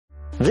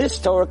This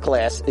Torah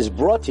class is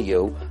brought to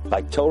you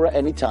by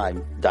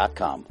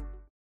TorahAnytime.com.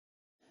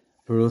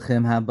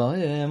 Baruchim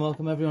habayim.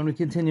 Welcome everyone. We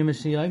continue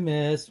Mishna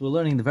Yomis. We're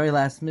learning the very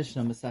last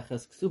Mishna,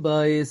 Maseches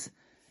Kesuvos,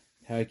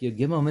 Parak Yud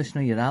Gimel,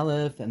 Mishna Yud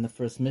Aleph, and the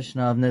first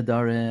Mishna of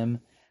Nedarim.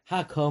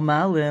 Hakol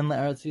Malin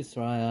LeEretz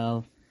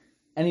Yisrael.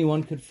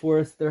 Anyone could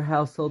force their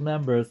household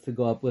members to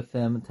go up with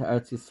them to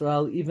Eretz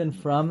Yisrael, even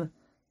from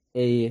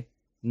a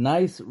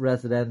nice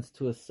residence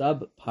to a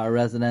subpar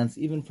residence,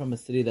 even from a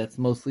city that's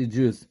mostly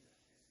Jews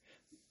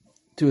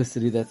to a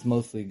city that's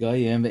mostly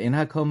Goyim. In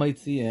Hakol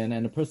Maitziin,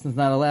 and a person is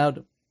not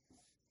allowed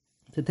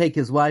to take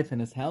his wife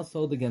and his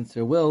household against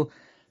her will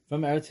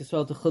from Eretz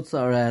Yisrael to Chutz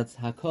La'aretz.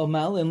 Hakol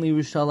Malin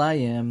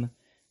L'Yerushalayim.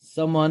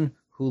 Someone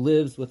who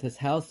lives with his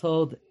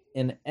household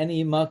in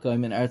any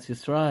makom in Eretz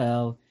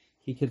Yisrael,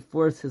 he could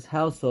force his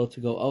household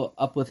to go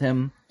up with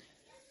him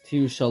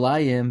to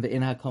Yerushalayim.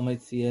 Ve'in Hakol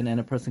Maitziin, and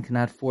a person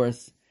cannot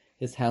force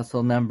his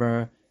household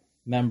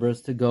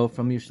members to go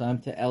from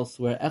Yerushalayim to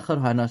elsewhere.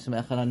 Echad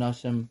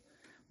hanashim,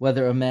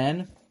 whether a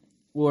man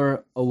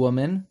or a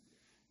woman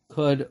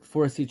could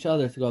force each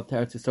other to go up to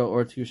Eretz Yisrael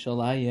or to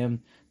Yerushalayim.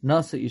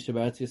 Nasa Isha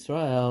B'Eretz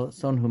Yisrael,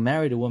 someone who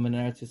married a woman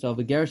in Eretz Yisrael,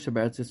 V'gersha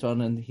B'Eretz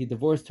Yisrael, and he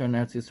divorced her in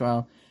Eretz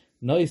Yisrael.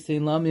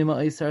 Noisein Lam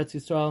Yima'is Eretz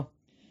Yisrael,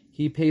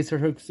 he pays her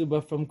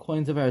ksuba from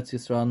coins of Eretz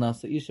Yisrael.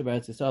 Nasa Isha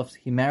B'Eretz Yisrael,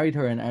 he married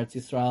her in Eretz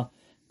Yisrael,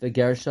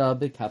 V'gersha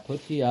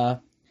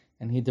B'Kaputkia,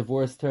 and he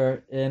divorced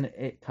her in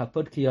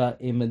Kaputkia,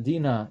 a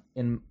Medina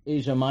in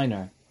Asia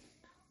Minor,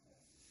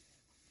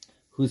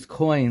 whose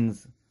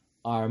coins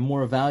are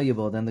more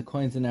valuable than the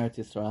coins in Eretz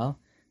Yisrael.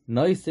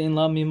 Noisein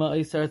Lam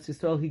Yima'is Eretz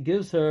Yisrael, he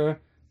gives her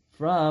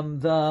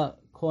from the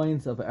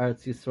coins of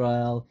Eretz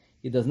Yisrael.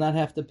 He does not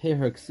have to pay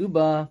her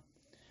ksuba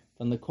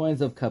from the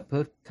coins of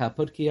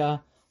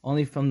Kaputkia,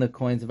 only from the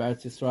coins of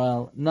Eretz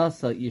Yisrael.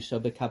 Nasa Isha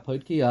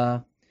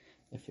B'Kaputkia,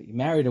 if he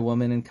married a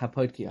woman in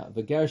Kaputkia,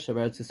 V'gersha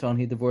B'Eretz Yisrael, and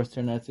he divorced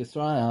her in Eretz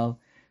Yisrael,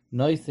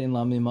 Noisein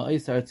Lam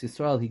Yima'is Eretz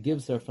Yisrael, he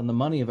gives her from the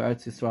money of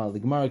Eretz Yisrael. The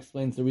Gemara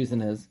explains the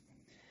reason is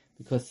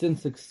because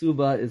since the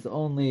ksuba is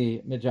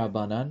only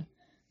midrabanan,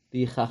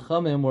 the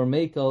chachamim were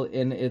makel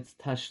in its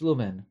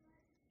tashlumin.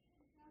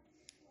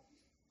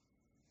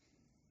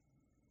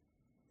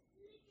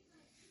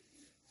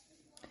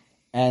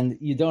 And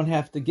you don't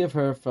have to give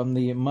her from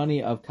the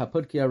money of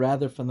Kaputkia,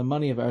 rather from the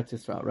money of Eretz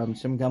Yisrael. Rabbi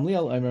Shem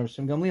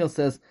Gamliel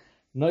says,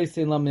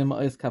 Noisein lam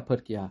yima'is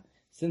Kaputkia.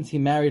 Since he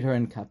married her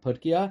in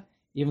Kaputkia,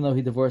 even though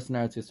he divorced in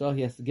Eretz Yisrael,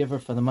 he has to give her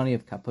for the money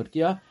of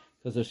Kaputkia,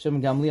 because Rabbi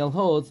Shem Gamliel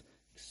holds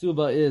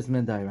Ksuba is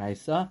min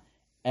daraisa,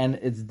 and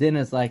its din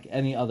is like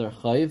any other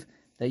chayv,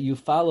 that you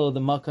follow the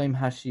makom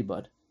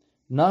hashibad.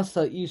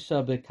 Nasa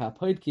isha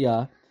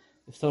bekapotkia,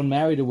 if someone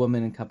married a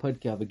woman in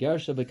Kapotkia,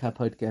 v'gersha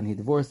bekapotkia, and he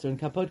divorced her in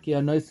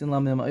Kapotkia, noisin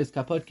lam yima'is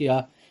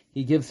Kapotkia,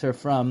 he gives her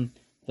from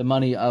the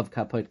money of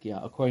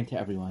Kapotkia, according to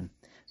everyone.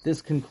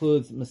 This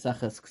concludes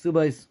Maseches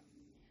Kesuvos.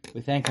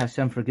 We thank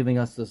Hashem for giving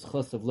us the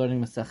zchus of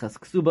learning Maseches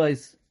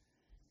Kesuvos.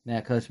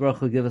 May HaKadosh Baruch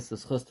Hu give us the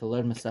zchus to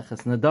learn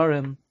Maseches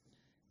Nedarim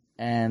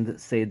and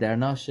Seder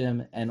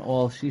Nashim, and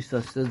all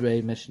Shisha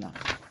Sidrei Mishna.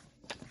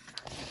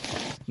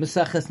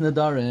 Maseches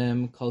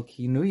Nedarim, Kol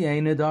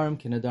Kinuyei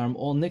Nedarim, Kinedarim,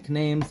 all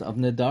nicknames of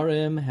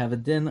Nedarim have a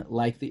din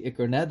like the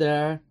Iker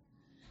Neder,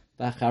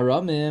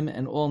 Vacharamim,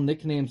 and all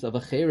nicknames of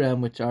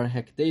Acherem, which are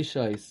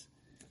Hekdeshais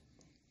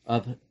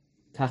of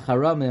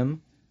Kacharamim,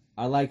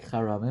 are like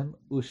Charamim,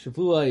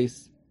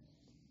 Ushvuais,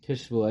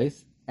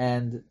 Kishvuais,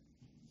 and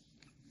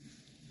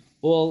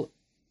all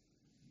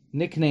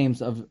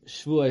nicknames of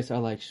Shvuos are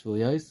like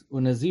Shvuyos,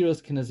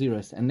 Unaziros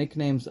Kinaziros, and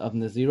nicknames of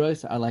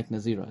Naziros are like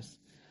Naziros.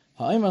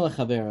 Ha'omer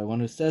lechavera, one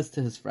who says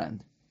to his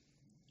friend,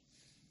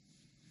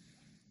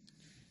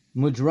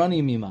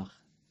 Mudrani mimach,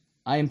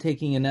 I am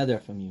taking a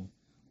neder from you,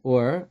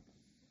 or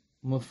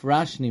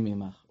Mufrashni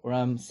mimach, or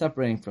I'm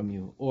separating from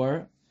you,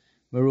 or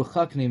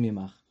Meruchakni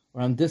mimach,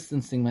 or I'm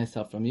distancing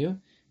myself from you,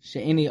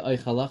 She'eni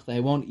oichalach, that I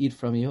won't eat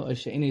from you, or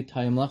She'eni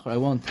taimlach, or I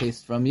won't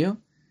taste from you,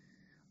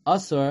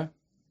 Asur,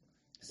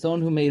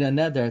 someone who made a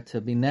neder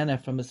to be nana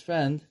from his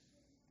friend,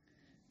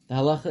 the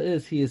halacha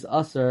is he is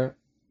asur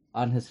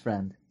on his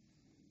friend.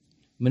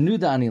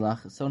 Menuda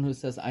anilach, someone who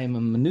says, I am a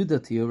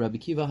menuda to you, Rabbi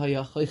Kiva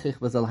haya choichich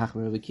bazal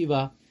hachmer. Rabbi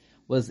Kiva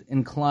was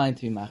inclined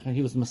to be machmer.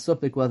 He was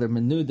masupik whether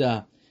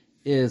menuda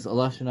is a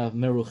lashon of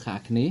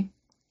meruchakni,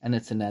 and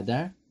it's a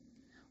neder,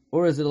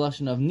 or is it a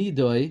lashon of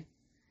nidoi,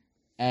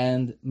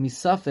 and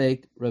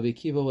misafek, Rabbi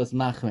Kiva was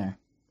machmer.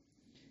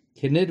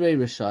 Kinidrei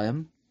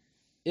rishayim,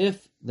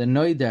 if the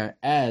noider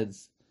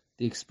adds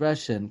the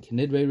expression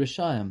kinidrei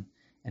rishayim,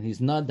 and he's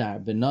nadar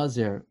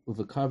benazir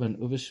uvakarban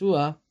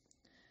uvashua,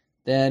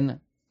 then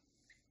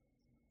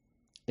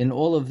in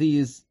all of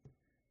these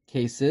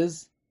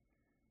cases,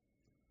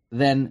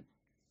 then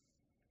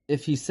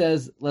if he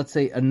says, let's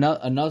say a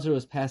nazir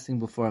was passing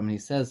before him, and he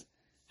says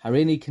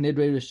hareini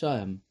kinidrei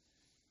rishayim,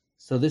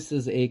 so this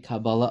is a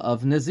kabbalah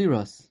of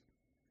naziros.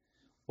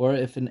 Or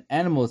if an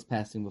animal is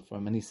passing before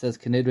him and he says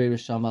kinidrei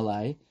risham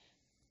alai,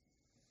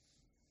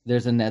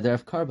 there's a neder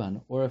of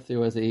karban. Or if there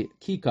was a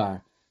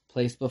kikar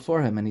placed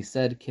before him and he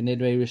said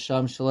kinidrei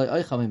risham shaloi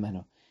oicham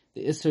imenu,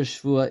 the Isser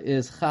Shvua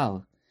is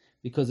Chal.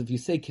 Because if you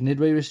say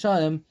Kinidrei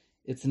Rishayim,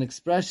 it's an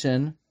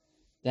expression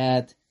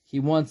that he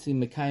wants to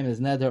Mekayim his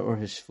neder or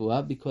his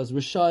Shvua, because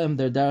Rishayim,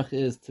 their derech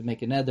is to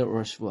make a neder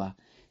or a Shvua.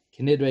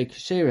 Kinidrei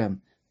Kesherim,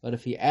 but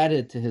if he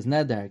added to his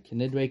neder,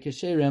 Kinidrei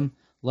Kesherim,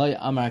 Loy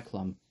Amar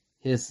Klam,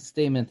 his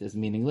statement is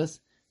meaningless,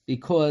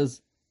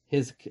 because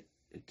his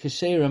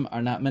Kesherim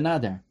are not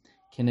Menader.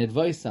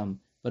 Kinidvoisam,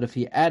 but if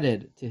he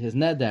added to his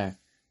neder,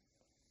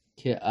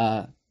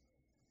 Kinidvois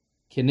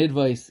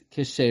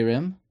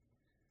Kesherim,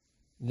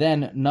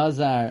 then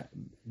Nazar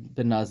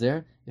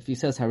benazir, if he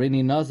says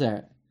Harini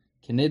Nazar,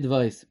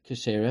 Kinidvois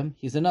Kesherim,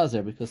 he's a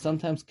Nazar, because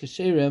sometimes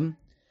Kesherim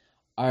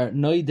are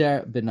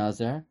Noider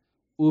benazir,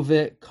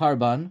 Uve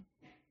Karban,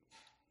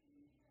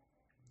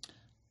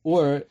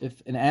 or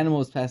if an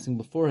animal is passing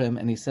before him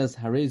and he says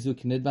Harezu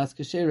Kinidbas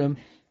Kesherim,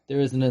 there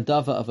is an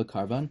adava of a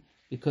Karban,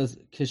 because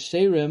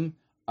Kesherim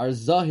are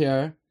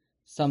Zahir,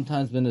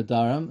 sometimes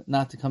Nedarim,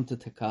 not to come to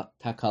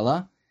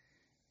Takala,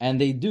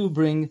 and they do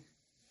bring.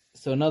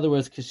 So in other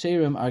words,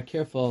 Kesherim are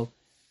careful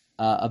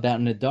about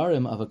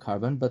Nedarim of a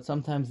Karban, but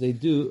sometimes they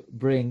do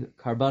bring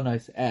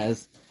Karbanos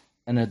as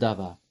an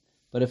Adava.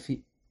 But if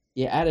he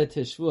added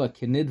to Shvua,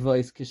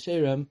 Kinidvois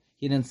Kesherim,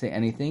 he didn't say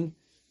anything,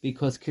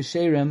 because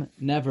Kesherim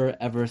never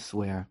ever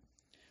swear.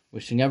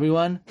 Wishing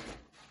everyone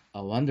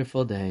a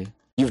wonderful day.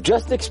 You've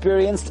just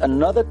experienced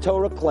another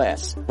Torah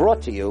class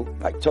brought to you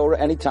by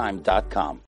TorahAnytime.com.